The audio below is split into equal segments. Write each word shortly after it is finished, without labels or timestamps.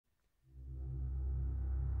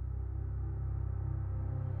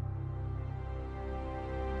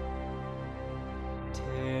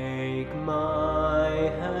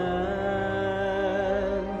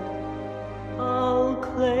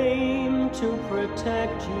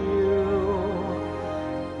protect you.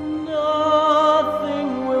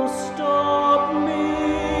 Nothing will stop me.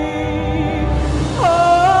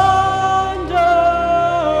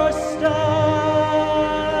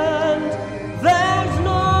 Understand, there's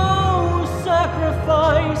no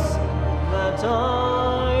sacrifice that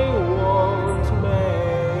I won't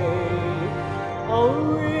make. I'll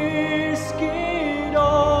risk it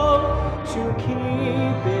all to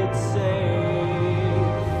keep it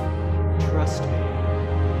safe. Trust me,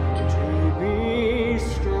 to be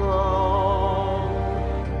strong.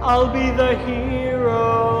 I'll be the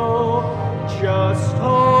hero, just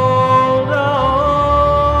hold on.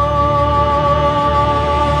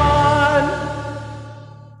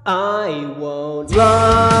 I won't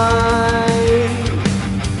lie.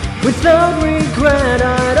 Without regret,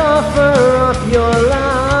 I'd offer up your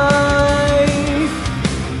life.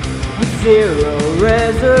 With zero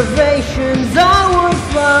reservations, I would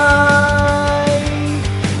fly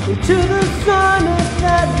into the sun if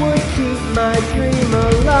that would keep my dream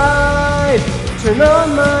alive. Turn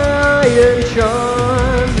on my iron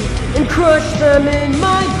charm and crush them in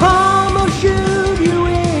my palm. I'll shoot you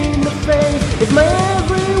in the face if my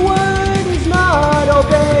every word is not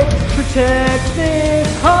obeyed. Protect this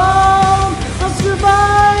home, I'll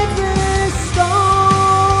survive this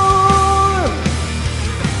storm.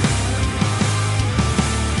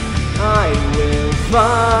 I will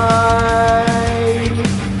fight.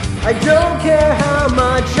 I don't care how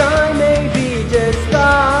much I may be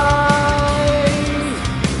despised.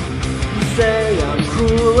 You say I'm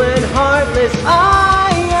cruel and heartless,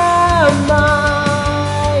 I am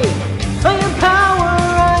mine. I am power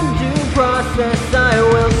and due process, I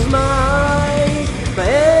will smite. My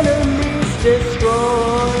enemies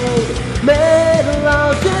destroyed, metal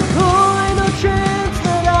I'll deploy. No chance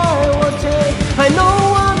that I will take. I know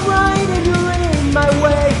I'm right and you're in my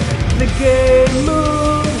way. The game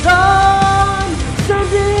moves on,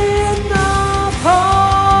 send in the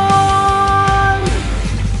pawn.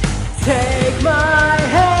 Take my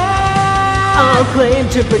hand, I'll claim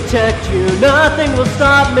to protect you. Nothing will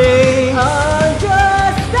stop me.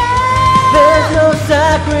 Understand, there's no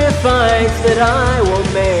sacrifice that I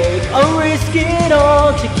won't make. I'll risk it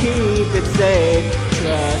all to keep it safe.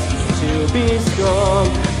 Trust to be strong,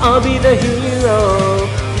 I'll be the hero.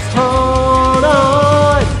 Just hold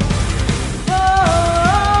on.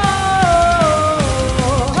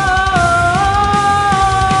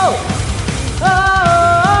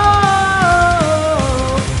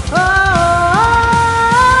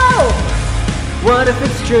 What if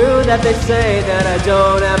it's true that they say that I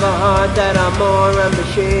don't have a heart, that I'm more a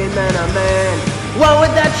machine than a man? What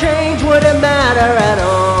would that change? Would it matter at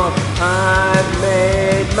all? I've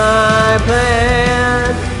made my plan.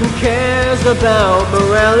 Who cares about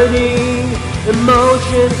morality?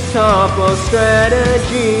 Emotions topple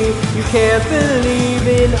strategy. You can't believe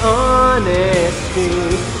in honesty.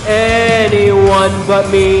 Anyone but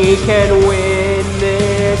me can win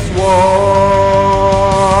this war.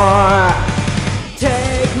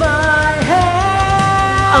 Take my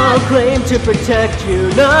hand, I'll claim to protect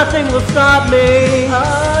you. Nothing will stop me.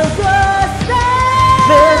 Understand,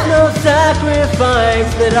 there's no sacrifice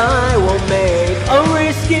that I won't make. I'll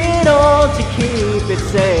risk it all to keep it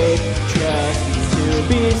safe. Trust to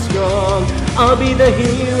be strong, I'll be the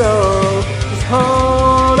hero. Just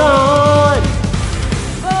hold